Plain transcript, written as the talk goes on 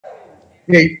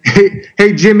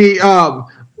Hey, Jimmy.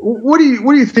 What do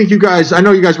you think, you guys? I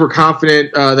know you guys were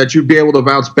confident that you'd be able to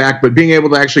bounce back, but being able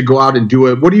to actually go out and do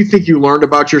it, what do you think you learned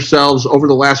about yourselves over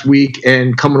the last week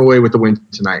and coming away with the win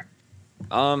tonight?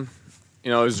 It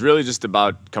was really just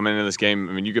about coming into this game.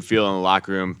 I mean, you could feel in the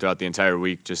locker room throughout the entire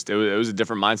week. It was a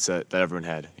different mindset that everyone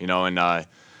had. And I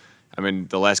mean,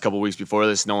 the last couple of weeks before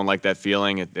this, no one liked that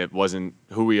feeling. It wasn't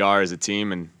who we are as a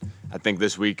team, and I think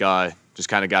this week just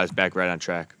kind of got us back right on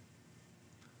track.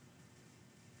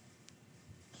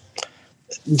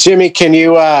 Jimmy, can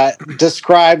you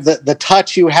describe the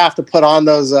touch you have to put on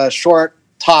those short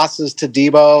tosses to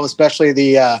Debo, especially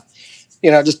the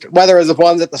just whether it was the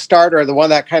ones at the start or the one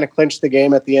that kind of clinched the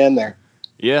game at the end there?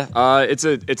 Yeah, it's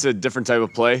a different type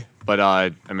of play, but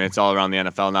I mean, it's all around the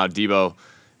NFL now. Debo,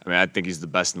 I mean, I think he's the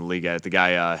best in the league at it. The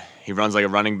guy, he runs like a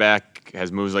running back,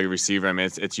 has moves like a receiver. I mean,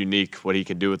 it's unique what he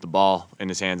can do with the ball in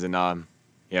his hands. And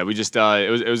we just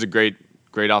it was a great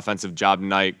offensive job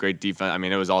tonight. Great defense. I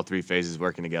mean, it was all three phases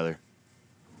working together.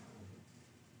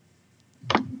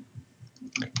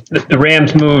 The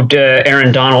Rams moved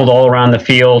Aaron Donald all around the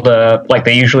field like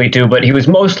they usually do, but he was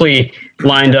mostly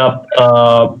lined up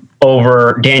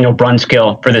over Daniel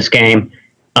Brunskill for this game.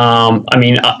 I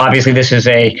mean, obviously this is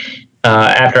a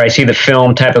after I see the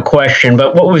film type of question,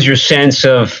 but what was your sense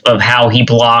of how he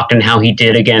blocked and how he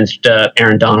did against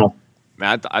Aaron Donald?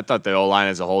 Man, I thought the O-line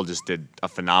as a whole just did a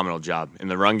phenomenal job. In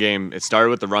the run game, it started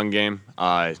with the run game,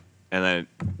 and then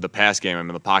the pass game. I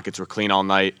mean, the pockets were clean all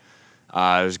night.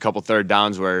 There's a couple third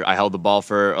downs where I held the ball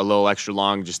for a little extra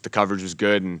long. Just the coverage was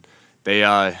good, and they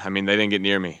didn't get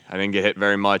near me. I didn't get hit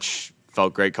very much.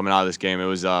 Felt great coming out of this game. It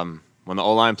was when the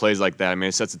O-line plays like that, I mean,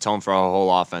 it sets the tone for our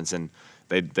whole offense, and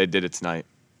they did it tonight.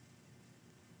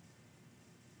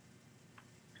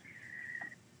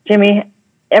 Jimmy,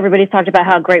 everybody's talked about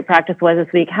how great practice was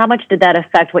this week. How much did that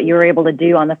affect what you were able to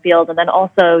do on the field? And then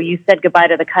also, you said goodbye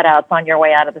to the cutouts on your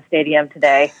way out of the stadium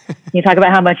today. Can you talk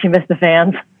about how much you miss the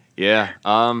fans? Yeah.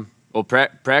 Well,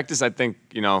 practice, I think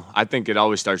it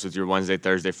always starts with your Wednesday,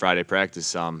 Thursday, Friday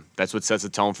practice. That's what sets the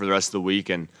tone for the rest of the week.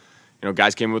 And,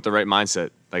 guys came in with the right mindset.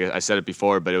 Like I said it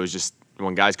before, but it was just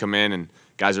when guys come in and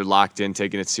guys are locked in,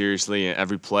 taking it seriously, and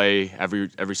every play,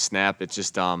 every snap, it's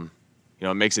just,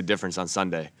 it makes a difference on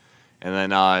Sunday. And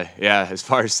then, as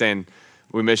far as saying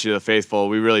we miss you, the faithful,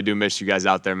 we really do miss you guys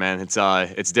out there, man.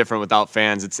 It's different without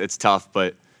fans. It's tough,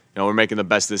 but we're making the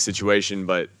best of the situation.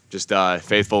 But just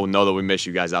faithful, know that we miss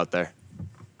you guys out there.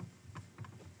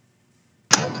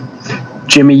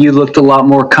 Jimmy, you looked a lot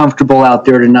more comfortable out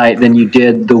there tonight than you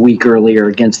did the week earlier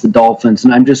against the Dolphins,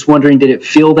 and I'm just wondering, did it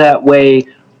feel that way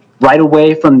right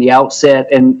away from the outset?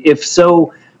 And if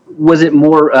so, was it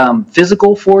more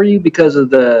physical for you because of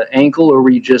the ankle, or were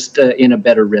you just in a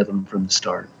better rhythm from the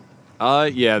start?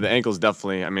 Yeah, the ankle's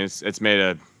definitely. I mean, it's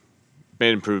made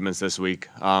improvements this week.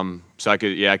 So I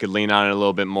could lean on it a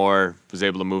little bit more. Was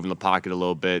able to move in the pocket a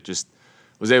little bit. Just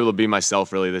was able to be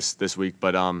myself really this week.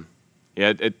 But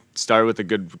it started with a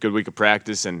good week of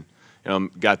practice, and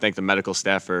got to thank the medical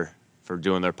staff for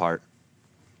doing their part.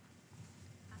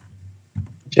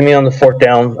 Jimmy, on the fourth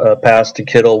down pass to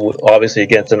Kittle, obviously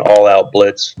against an all-out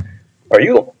blitz, are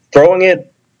you throwing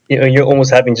it? You're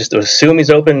almost having just to assume he's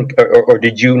open, or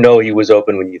did you know he was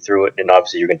open when you threw it, and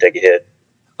obviously you're going to take a hit?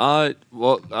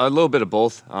 Well, a little bit of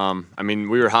both. I mean,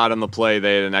 we were hot on the play.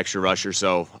 They had an extra rusher,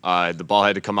 so the ball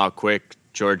had to come out quick.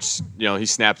 George, he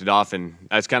snapped it off, and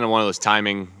that's kind of one of those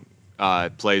timing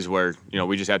plays where,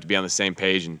 we just have to be on the same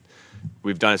page, and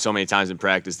we've done it so many times in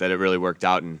practice that it really worked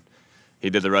out, and he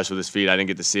did the rest with his feet. I didn't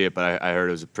get to see it, but I heard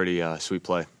it was a pretty sweet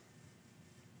play.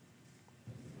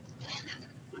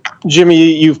 Jimmy,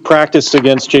 you've practiced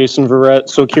against Jason Verrett,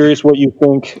 so curious what you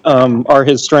think are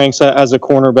his strengths as a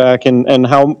cornerback, and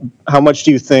how much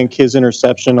do you think his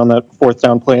interception on that fourth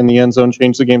down play in the end zone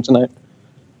changed the game tonight?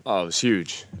 Oh, it was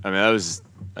huge. I mean, that was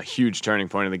a huge turning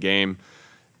point in the game.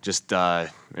 Just, I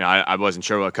wasn't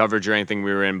sure what coverage or anything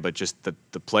we were in, but just the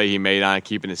play he made on it,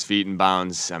 keeping his feet in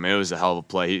bounds. I mean, it was a hell of a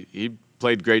play. He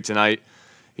played great tonight.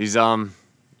 He's,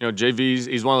 JV,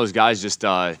 he's one of those guys just,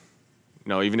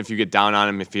 even if you get down on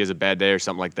him, if he has a bad day or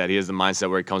something like that, he has the mindset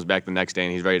where he comes back the next day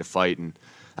and he's ready to fight. And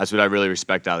that's what I really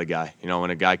respect out of the guy. When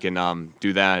a guy can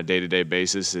do that on a day-to-day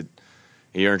basis,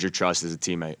 he earns your trust as a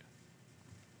teammate.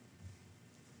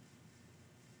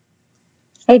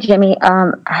 Hey, Jimmy,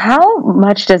 how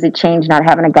much does it change not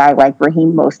having a guy like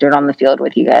Raheem Mostert on the field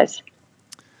with you guys?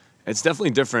 It's definitely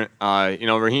different.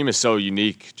 Raheem is so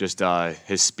unique, just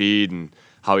his speed and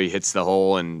how he hits the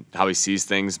hole and how he sees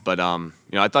things. But,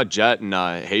 I thought Jet and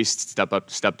Haste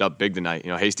stepped up big tonight.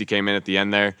 Hasty came in at the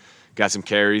end there, got some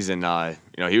carries, and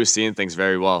he was seeing things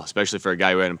very well, especially for a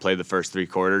guy who hadn't played the first 3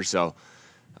 quarters. So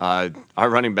our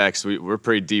running backs, we're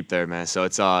pretty deep there, man. So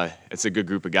it's a good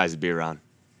group of guys to be around.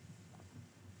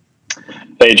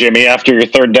 Hey, Jimmy, after your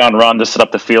 3rd down run to set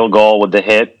up the field goal with the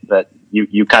hit that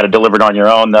you kind of delivered on your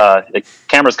own, the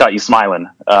cameras got you smiling.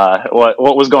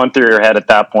 What was going through your head at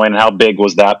that point, and how big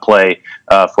was that play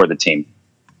for the team?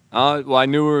 Well, I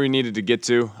knew where we needed to get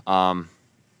to.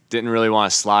 Didn't really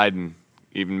want to slide and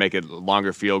even make it a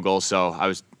longer field goal, so I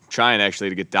was trying actually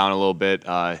to get down a little bit.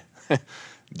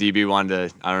 DB wanted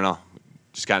to, I don't know,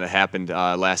 just kind of happened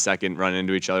last second, run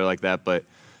into each other like that, but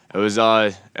it was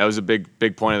a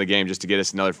big point of the game just to get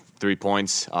us another 3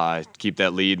 points, keep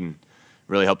that lead, and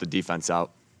really help the defense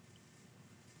out.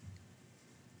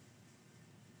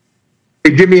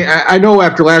 Hey, Jimmy, I know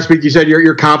after last week you said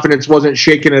your confidence wasn't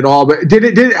shaken at all, but did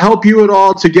it help you at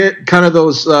all to get kind of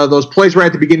those plays right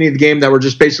at the beginning of the game that were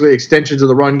just basically extensions of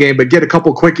the run game, but get a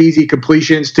couple quick, easy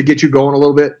completions to get you going a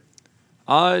little bit?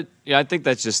 Yeah, I think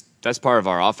that's part of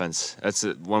our offense.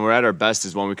 When we're at our best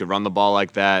is when we could run the ball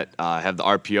like that, have the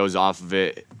RPOs off of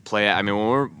it, play. I mean,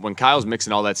 when Kyle's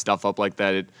mixing all that stuff up like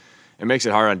that, it makes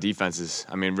it hard on defenses.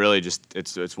 I mean, really, just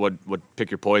it's what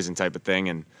pick your poison type of thing.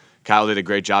 And Kyle did a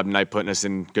great job tonight, putting us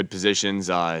in good positions.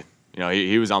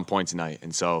 He was on point tonight,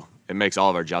 and so it makes all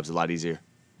of our jobs a lot easier.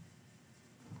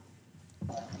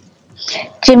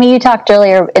 Jimmy, you talked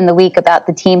earlier in the week about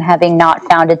the team having not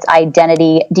found its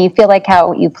identity. Do you feel like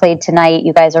how you played tonight,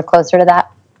 you guys are closer to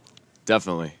that?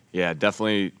 Definitely. Yeah,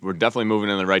 definitely. We're definitely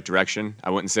moving in the right direction. I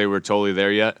wouldn't say we're totally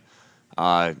there yet.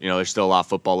 There's still a lot of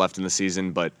football left in the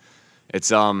season, but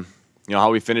it's, how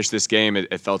we finished this game,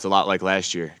 it felt a lot like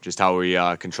last year. Just how we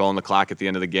controlling the clock at the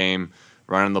end of the game,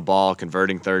 running the ball,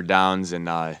 converting 3rd downs, and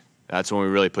that's when we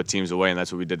really put teams away, and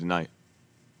that's what we did tonight.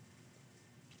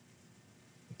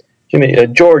 Jimmy,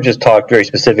 George has talked very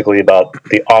specifically about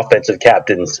the offensive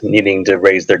captains needing to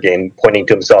raise their game, pointing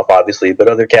to himself, obviously, but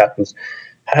other captains.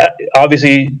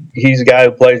 Obviously, he's a guy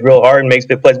who plays real hard and makes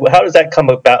big plays. How does that come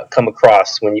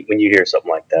across when you hear something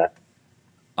like that?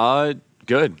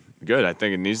 Good. I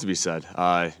think it needs to be said.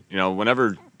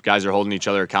 Whenever guys are holding each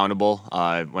other accountable,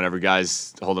 whenever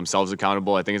guys hold themselves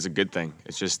accountable, I think it's a good thing.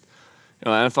 It's just,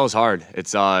 NFL is hard.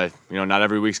 It's, not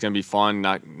every week's going to be fun,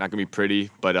 not going to be pretty,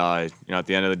 but, at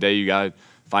the end of the day, you got to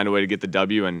find a way to get the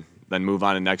W and then move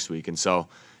on to next week. And so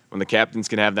when the captains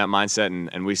can have that mindset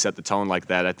and we set the tone like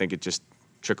that, I think it just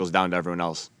trickles down to everyone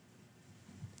else.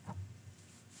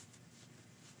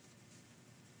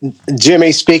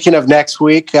 Jimmy, speaking of next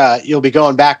week, you'll be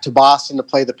going back to Boston to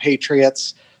play the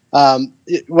Patriots.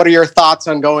 What are your thoughts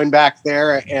on going back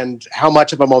there, and how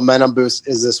much of a momentum boost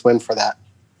is this win for that?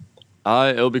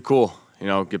 It'll be cool.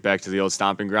 Get back to the old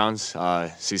stomping grounds,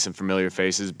 see some familiar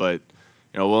faces, but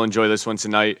we'll enjoy this one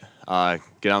tonight.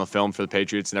 Get on the film for the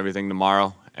Patriots and everything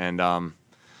tomorrow, and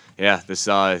this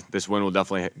win will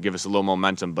definitely give us a little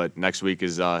momentum. But next week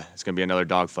is it's going to be another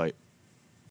dogfight.